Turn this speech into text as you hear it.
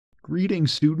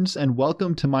Greetings students and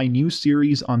welcome to my new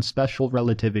series on special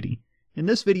relativity. In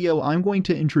this video I'm going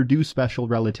to introduce special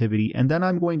relativity and then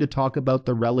I'm going to talk about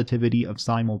the relativity of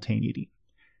simultaneity.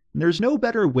 And there's no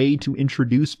better way to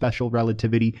introduce special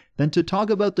relativity than to talk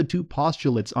about the two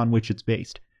postulates on which it's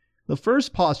based. The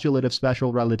first postulate of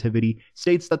special relativity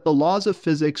states that the laws of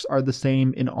physics are the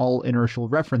same in all inertial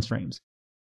reference frames.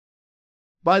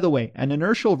 By the way, an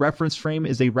inertial reference frame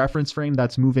is a reference frame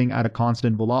that's moving at a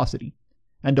constant velocity.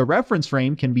 And a reference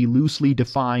frame can be loosely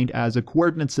defined as a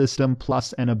coordinate system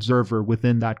plus an observer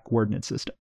within that coordinate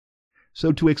system.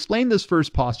 So to explain this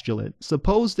first postulate,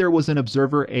 suppose there was an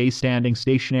observer A standing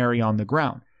stationary on the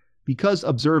ground. Because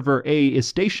observer A is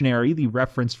stationary, the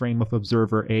reference frame of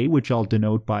observer A, which I'll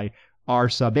denote by R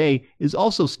sub A, is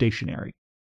also stationary.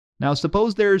 Now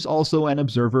suppose there's also an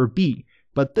observer B,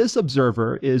 but this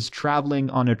observer is traveling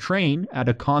on a train at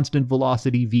a constant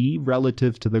velocity v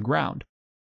relative to the ground.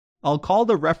 I'll call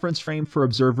the reference frame for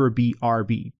observer B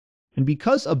RB. And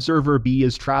because observer B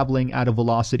is traveling at a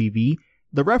velocity v,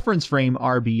 the reference frame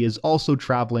RB is also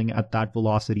traveling at that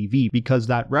velocity v because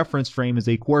that reference frame is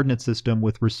a coordinate system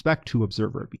with respect to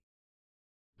observer B.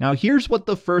 Now here's what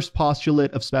the first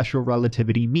postulate of special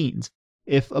relativity means.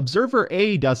 If observer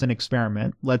A does an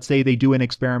experiment, let's say they do an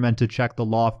experiment to check the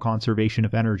law of conservation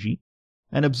of energy,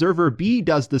 and observer B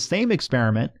does the same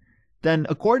experiment, then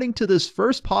according to this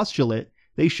first postulate,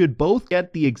 they should both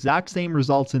get the exact same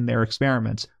results in their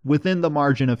experiments, within the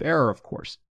margin of error, of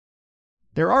course.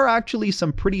 There are actually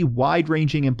some pretty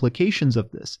wide-ranging implications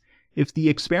of this. If the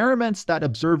experiments that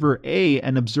observer A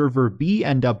and observer B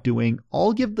end up doing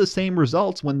all give the same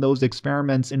results when those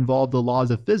experiments involve the laws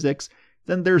of physics,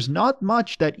 then there's not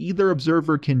much that either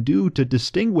observer can do to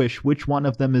distinguish which one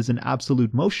of them is in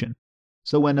absolute motion.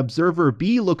 So when observer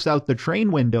B looks out the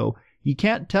train window, he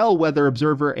can't tell whether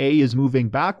observer A is moving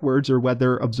backwards or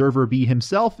whether observer B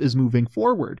himself is moving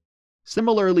forward.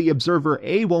 Similarly, observer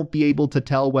A won't be able to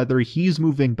tell whether he's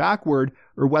moving backward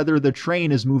or whether the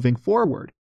train is moving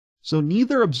forward. So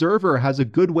neither observer has a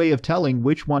good way of telling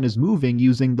which one is moving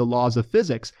using the laws of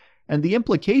physics, and the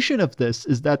implication of this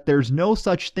is that there's no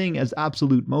such thing as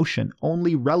absolute motion,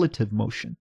 only relative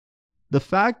motion. The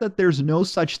fact that there's no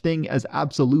such thing as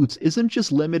absolutes isn't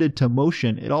just limited to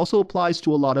motion, it also applies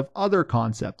to a lot of other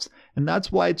concepts, and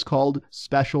that's why it's called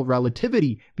special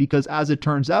relativity, because as it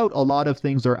turns out, a lot of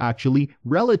things are actually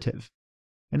relative.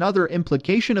 Another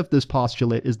implication of this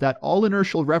postulate is that all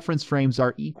inertial reference frames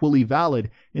are equally valid,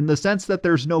 in the sense that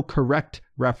there's no correct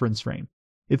reference frame.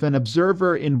 If an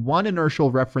observer in one inertial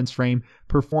reference frame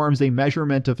performs a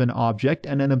measurement of an object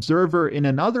and an observer in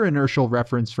another inertial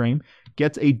reference frame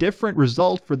gets a different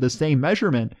result for the same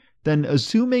measurement, then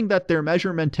assuming that their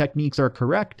measurement techniques are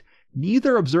correct,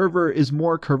 neither observer is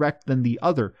more correct than the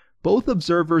other. Both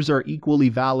observers are equally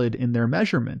valid in their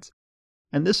measurements.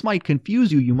 And this might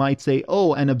confuse you. You might say,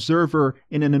 oh, an observer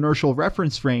in an inertial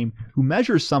reference frame who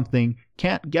measures something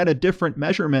can't get a different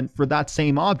measurement for that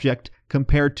same object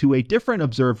compared to a different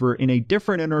observer in a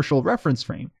different inertial reference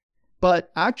frame. But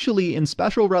actually, in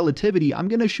special relativity, I'm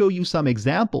going to show you some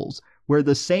examples where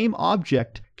the same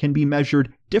object can be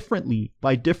measured differently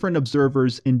by different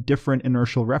observers in different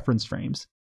inertial reference frames.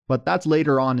 But that's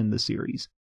later on in the series.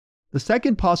 The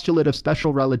second postulate of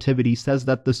special relativity says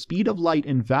that the speed of light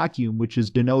in vacuum, which is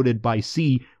denoted by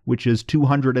c, which is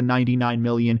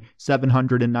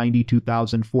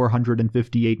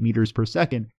 299,792,458 meters per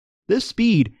second, this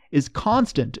speed is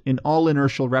constant in all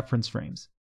inertial reference frames.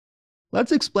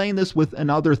 Let's explain this with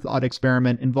another thought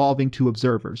experiment involving two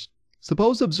observers.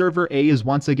 Suppose observer A is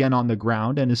once again on the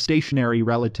ground and is stationary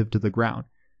relative to the ground.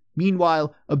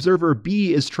 Meanwhile, observer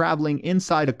B is traveling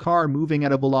inside a car moving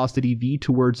at a velocity v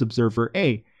towards observer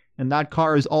A, and that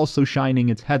car is also shining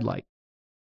its headlight.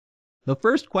 The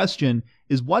first question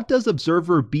is, what does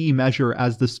observer B measure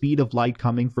as the speed of light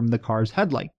coming from the car's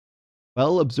headlight?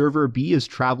 Well, observer B is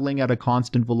traveling at a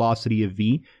constant velocity of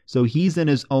v, so he's in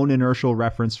his own inertial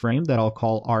reference frame that I'll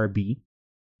call RB.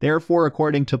 Therefore,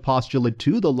 according to postulate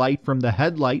 2, the light from the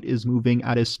headlight is moving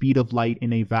at a speed of light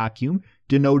in a vacuum,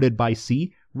 denoted by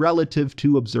c, relative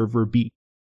to observer B.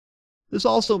 This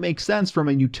also makes sense from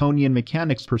a Newtonian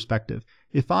Mechanics perspective.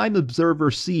 If I'm observer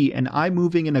C and I'm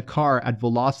moving in a car at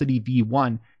velocity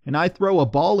v1, and I throw a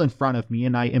ball in front of me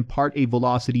and I impart a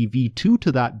velocity v2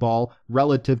 to that ball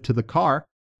relative to the car,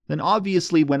 then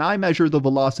obviously when I measure the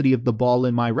velocity of the ball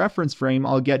in my reference frame,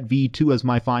 I'll get v2 as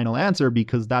my final answer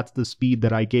because that's the speed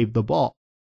that I gave the ball.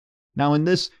 Now in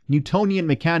this Newtonian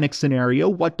Mechanics scenario,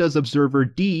 what does observer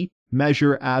D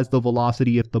measure as the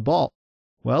velocity of the ball?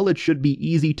 Well, it should be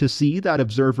easy to see that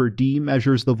observer D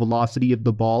measures the velocity of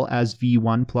the ball as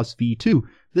v1 plus v2,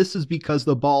 This is because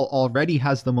the ball already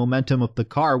has the momentum of the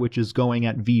car, which is going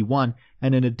at v1,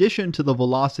 and in addition to the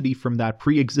velocity from that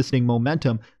pre-existing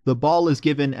momentum, the ball is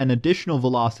given an additional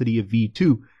velocity of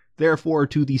v2. Therefore,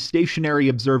 to the stationary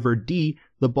observer D,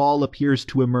 the ball appears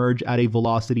to emerge at a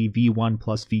velocity v1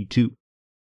 plus v2.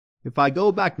 If I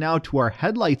go back now to our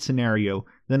headlight scenario,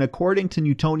 then according to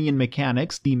Newtonian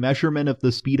mechanics, the measurement of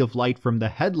the speed of light from the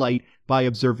headlight by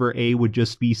observer A would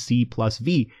just be c plus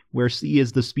v, where c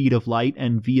is the speed of light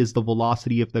and v is the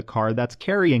velocity of the car that's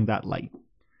carrying that light.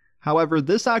 However,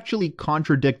 this actually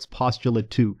contradicts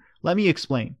postulate 2. Let me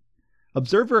explain.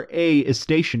 Observer A is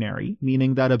stationary,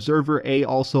 meaning that observer A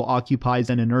also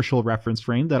occupies an inertial reference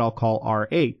frame that I'll call Ra.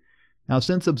 Now,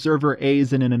 since observer A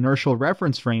is in an inertial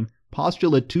reference frame,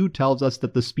 postulate 2 tells us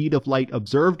that the speed of light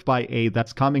observed by A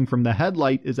that's coming from the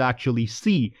headlight is actually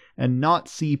c, and not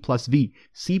c plus v.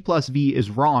 C plus v is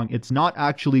wrong. It's not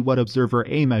actually what observer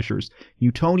A measures.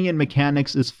 Newtonian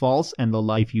mechanics is false, and the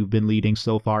life you've been leading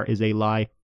so far is a lie.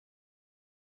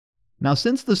 Now,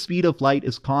 since the speed of light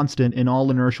is constant in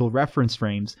all inertial reference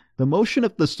frames, the motion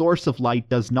of the source of light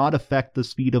does not affect the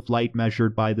speed of light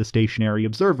measured by the stationary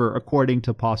observer, according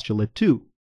to postulate 2.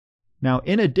 Now,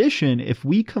 in addition, if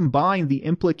we combine the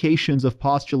implications of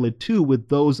postulate 2 with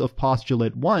those of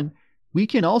postulate 1, we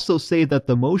can also say that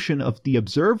the motion of the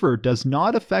observer does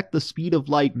not affect the speed of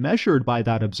light measured by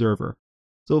that observer.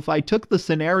 So if I took the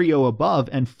scenario above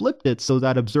and flipped it so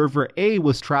that observer A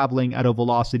was traveling at a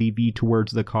velocity v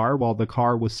towards the car while the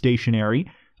car was stationary,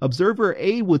 observer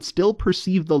A would still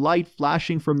perceive the light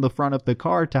flashing from the front of the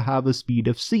car to have a speed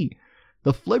of c.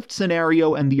 The flipped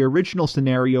scenario and the original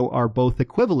scenario are both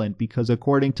equivalent because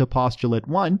according to postulate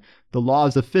 1, the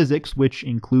laws of physics, which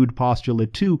include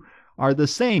postulate 2, are the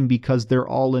same because they're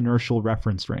all inertial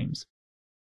reference frames.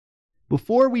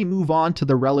 Before we move on to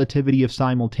the relativity of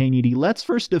simultaneity, let's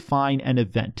first define an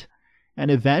event. An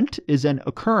event is an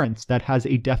occurrence that has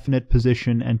a definite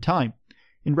position and time.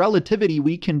 In relativity,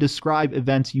 we can describe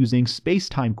events using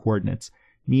spacetime coordinates,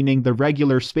 meaning the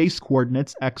regular space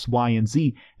coordinates x, y, and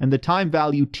z, and the time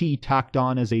value t tacked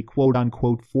on as a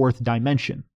quote-unquote fourth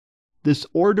dimension. This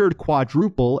ordered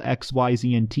quadruple x, y,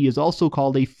 z, and t is also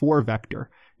called a four-vector.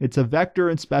 It's a vector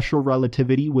in special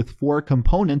relativity with four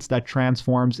components that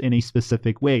transforms in a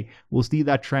specific way. We'll see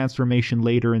that transformation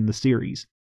later in the series.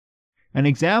 An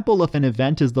example of an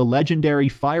event is the legendary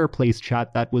fireplace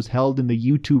chat that was held in the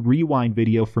YouTube Rewind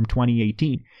video from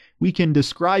 2018. We can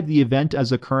describe the event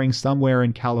as occurring somewhere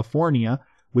in California,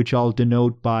 which I'll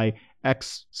denote by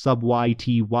x sub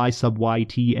yt, y sub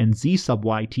yt, and z sub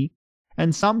yt,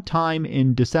 and sometime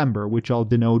in December, which I'll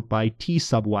denote by t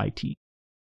sub yt.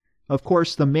 Of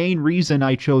course, the main reason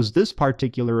I chose this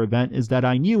particular event is that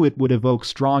I knew it would evoke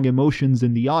strong emotions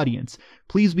in the audience.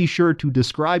 Please be sure to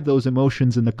describe those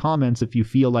emotions in the comments if you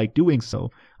feel like doing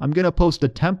so. I'm going to post a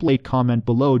template comment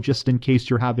below just in case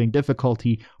you're having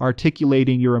difficulty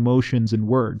articulating your emotions in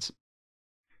words.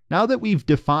 Now that we've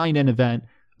defined an event,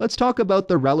 let's talk about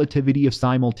the relativity of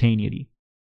simultaneity.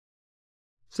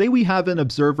 Say we have an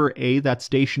observer A that's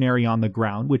stationary on the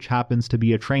ground, which happens to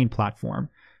be a train platform.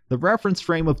 The reference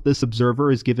frame of this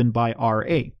observer is given by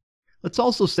Ra. Let's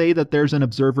also say that there's an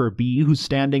observer B who's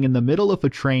standing in the middle of a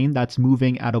train that's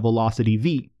moving at a velocity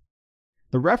v.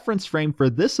 The reference frame for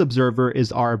this observer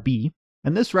is Rb,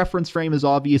 and this reference frame is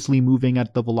obviously moving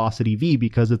at the velocity v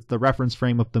because it's the reference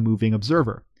frame of the moving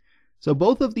observer. So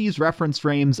both of these reference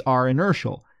frames are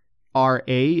inertial. Ra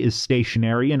is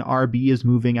stationary and Rb is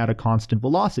moving at a constant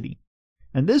velocity.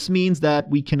 And this means that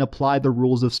we can apply the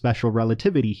rules of special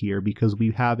relativity here because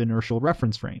we have inertial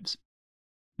reference frames.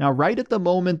 Now, right at the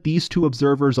moment these two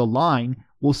observers align,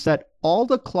 we'll set all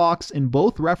the clocks in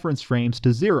both reference frames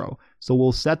to 0. So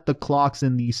we'll set the clocks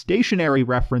in the stationary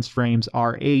reference frames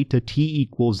Ra to t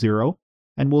equals 0,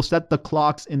 and we'll set the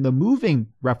clocks in the moving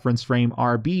reference frame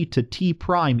Rb to t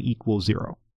prime equals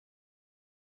 0.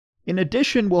 In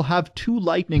addition, we'll have two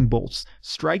lightning bolts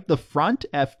strike the front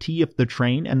Ft of the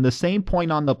train and the same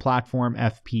point on the platform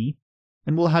Fp,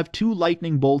 and we'll have two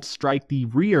lightning bolts strike the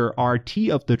rear Rt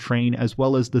of the train as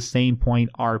well as the same point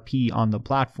Rp on the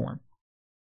platform.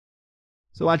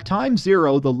 So at time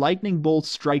 0, the lightning bolts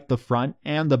strike the front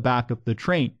and the back of the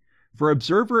train. For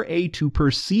observer A to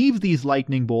perceive these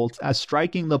lightning bolts as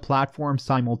striking the platform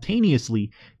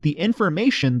simultaneously, the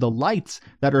information, the lights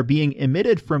that are being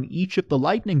emitted from each of the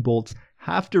lightning bolts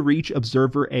have to reach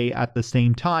observer A at the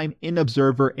same time in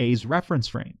observer A's reference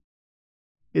frame.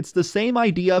 It's the same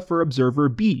idea for observer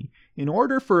B. In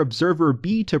order for observer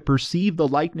B to perceive the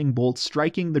lightning bolts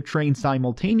striking the train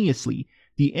simultaneously,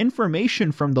 the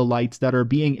information from the lights that are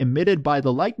being emitted by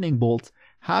the lightning bolts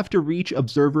have to reach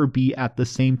observer B at the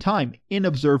same time in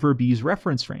observer B's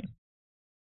reference frame.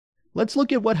 Let's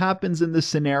look at what happens in this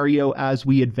scenario as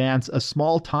we advance a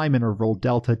small time interval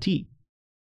delta t.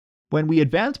 When we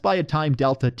advance by a time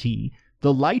delta t,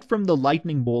 the light from the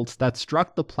lightning bolts that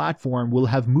struck the platform will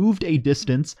have moved a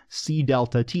distance c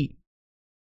delta t.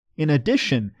 In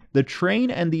addition, the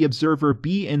train and the observer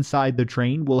B inside the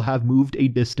train will have moved a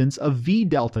distance of v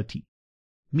delta t.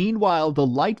 Meanwhile, the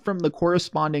light from the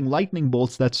corresponding lightning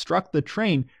bolts that struck the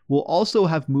train will also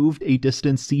have moved a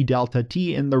distance c delta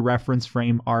t in the reference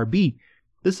frame RB.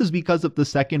 This is because of the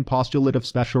second postulate of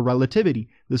special relativity.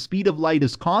 The speed of light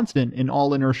is constant in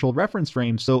all inertial reference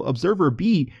frames, so observer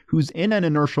B, who's in an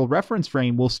inertial reference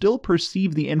frame, will still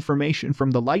perceive the information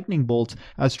from the lightning bolts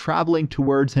as traveling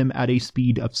towards him at a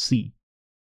speed of c.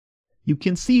 You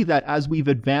can see that as we've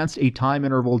advanced a time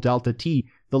interval delta t,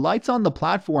 the lights on the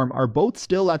platform are both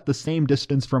still at the same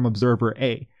distance from observer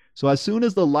A. So as soon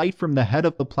as the light from the head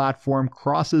of the platform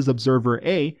crosses observer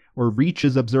A, or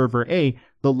reaches observer A,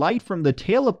 the light from the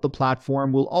tail of the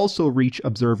platform will also reach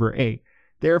observer A.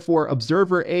 Therefore,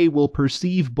 observer A will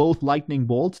perceive both lightning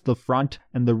bolts, the front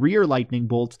and the rear lightning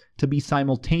bolts, to be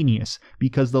simultaneous,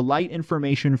 because the light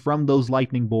information from those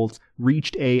lightning bolts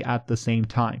reached A at the same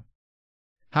time.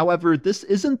 However, this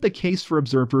isn't the case for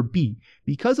observer B.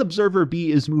 Because observer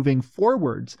B is moving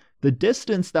forwards, the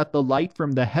distance that the light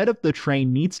from the head of the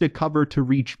train needs to cover to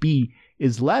reach B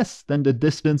is less than the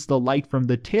distance the light from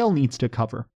the tail needs to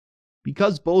cover.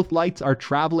 Because both lights are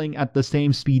traveling at the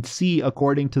same speed c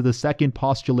according to the second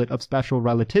postulate of special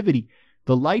relativity,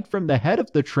 the light from the head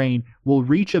of the train will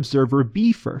reach observer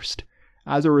B first.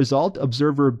 As a result,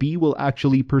 observer B will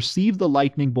actually perceive the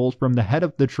lightning bolt from the head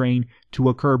of the train to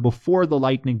occur before the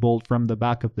lightning bolt from the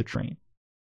back of the train.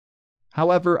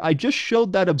 However, I just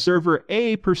showed that observer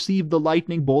A perceived the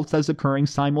lightning bolts as occurring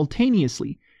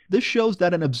simultaneously. This shows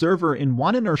that an observer in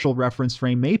one inertial reference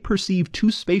frame may perceive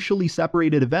two spatially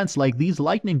separated events like these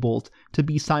lightning bolts to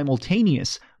be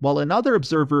simultaneous, while another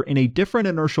observer in a different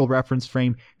inertial reference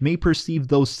frame may perceive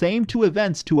those same two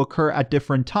events to occur at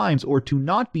different times or to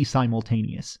not be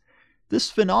simultaneous. This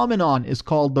phenomenon is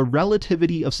called the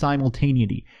relativity of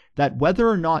simultaneity, that whether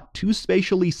or not two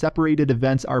spatially separated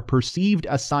events are perceived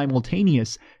as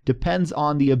simultaneous depends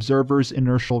on the observer's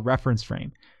inertial reference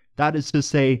frame. That is to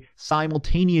say,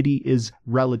 simultaneity is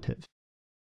relative.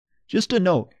 Just a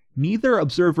note, neither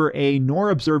observer A nor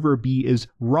observer B is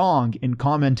wrong in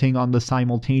commenting on the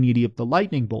simultaneity of the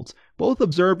lightning bolts. Both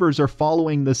observers are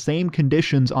following the same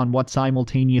conditions on what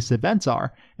simultaneous events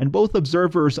are, and both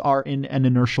observers are in an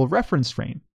inertial reference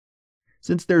frame.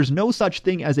 Since there's no such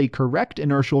thing as a correct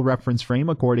inertial reference frame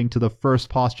according to the first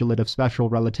postulate of special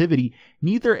relativity,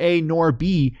 neither A nor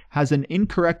B has an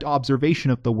incorrect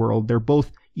observation of the world. They're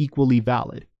both equally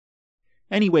valid.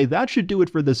 Anyway, that should do it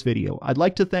for this video. I'd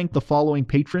like to thank the following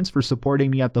patrons for supporting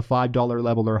me at the $5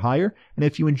 level or higher, and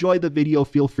if you enjoyed the video,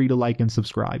 feel free to like and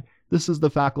subscribe. This is the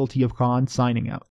Faculty of Khan signing out.